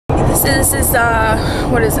This is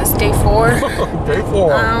what is this, day 4? Day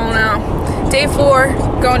 4. I don't know. Day 4,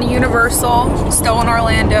 going to Universal, still in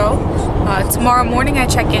Orlando. Tomorrow morning I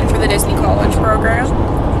check in for the Disney College program.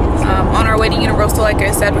 On our way to Universal, like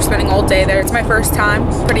I said, we're spending all day there. It's my first time.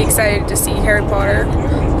 Pretty excited to see Harry Potter.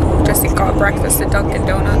 Just got breakfast at Dunkin'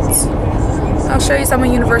 Donuts. I'll show you some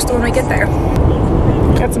of Universal when we get there.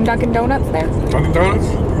 Got some Dunkin' Donuts there. Dunkin' Donuts?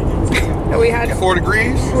 That we had. 4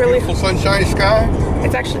 degrees, really beautiful sunshiny sky.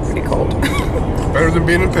 It's actually pretty cold. Better than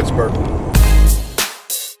being in Pittsburgh.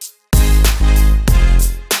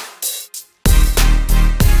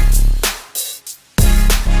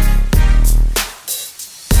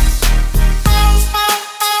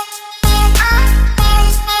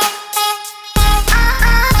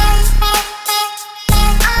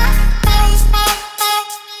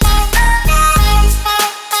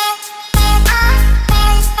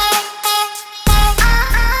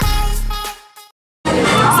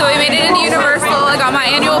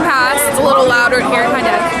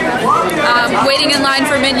 Waiting in line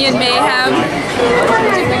for Minion Mayhem.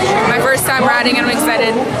 My first time riding and I'm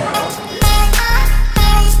excited.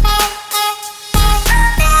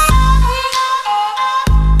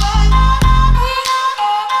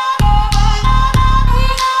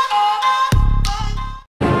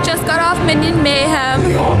 Just got off Minion Mayhem.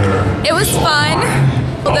 It was fun,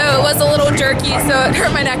 although it was a little jerky, so it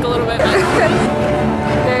hurt my neck a little bit.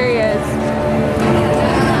 There he is.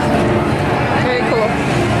 Very cool.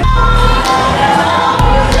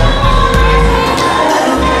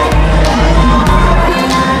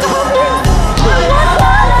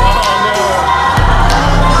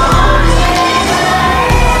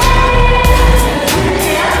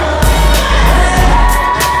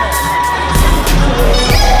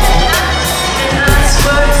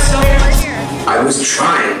 I was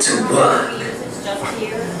trying to work.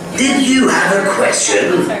 Did you have a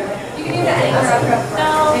question?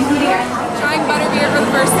 Trying butterbeer for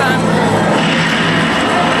the first time.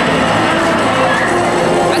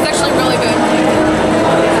 That's actually really good.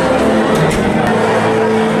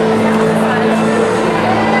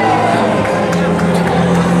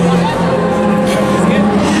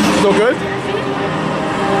 Still good?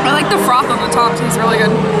 I like the froth on the top, it's really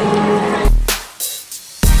good.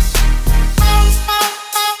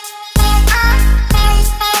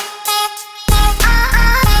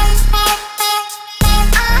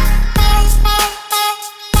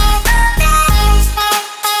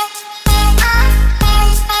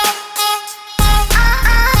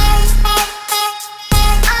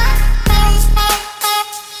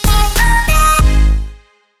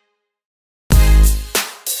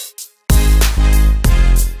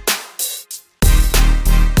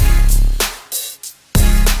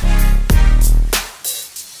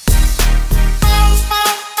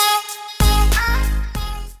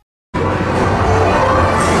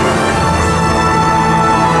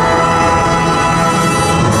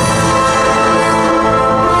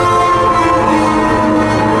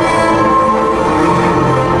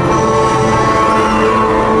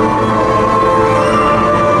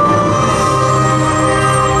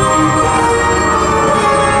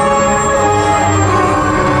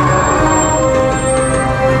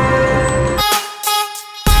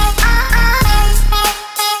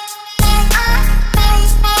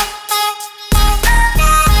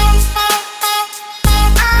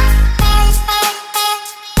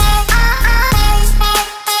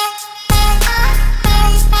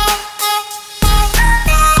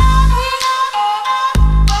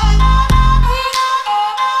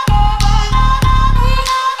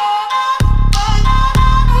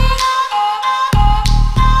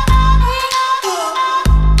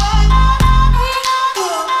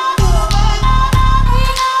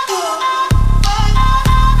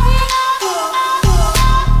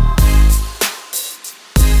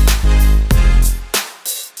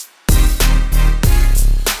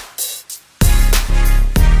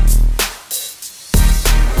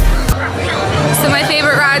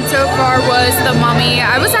 So far was the Mummy.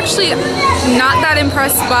 I was actually not that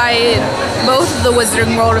impressed by both the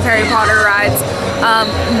Wizarding World of Harry Potter rides.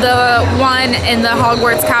 The one in the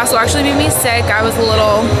Hogwarts Castle actually made me sick. I was a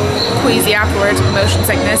little queasy afterwards with motion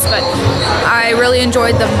sickness, but I really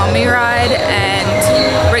enjoyed the Mummy ride, and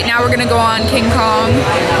right now we're gonna go on King Kong.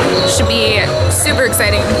 Should be super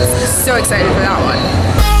exciting. So excited for that one.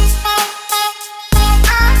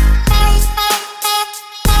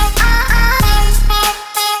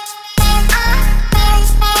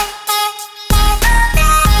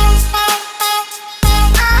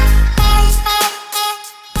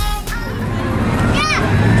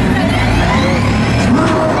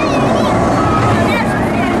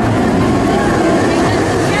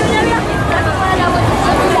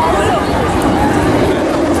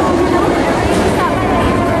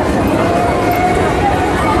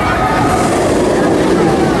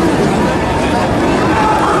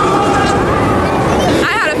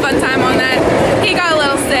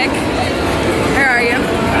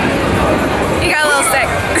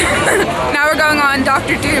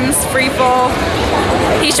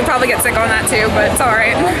 should probably get sick on that too, but it's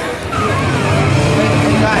alright. I'm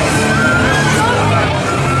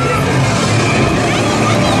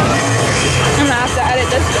gonna have to edit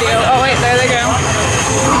this video. Oh wait, there they go.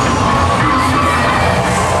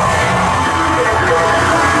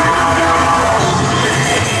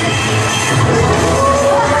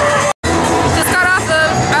 Just got off of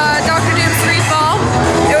Dr. Doom's Free Fall.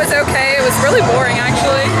 It was okay. It was really boring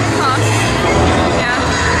actually. Huh. Yeah.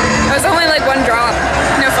 It was only like one drop.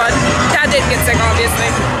 No fun. Dad didn't get sick obviously.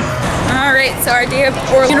 Alright, so our day of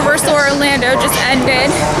Universal Orlando just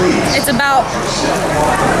ended. It's about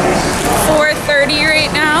 4:30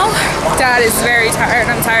 right now. Dad is very tired.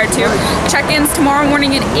 I'm tired too. Check-ins tomorrow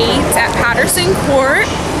morning at 8 at Patterson Court.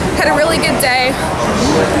 Had a really good day.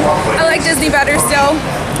 I like Disney better still.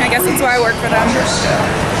 I guess that's why I work for them.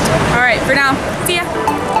 Alright, for now. See ya.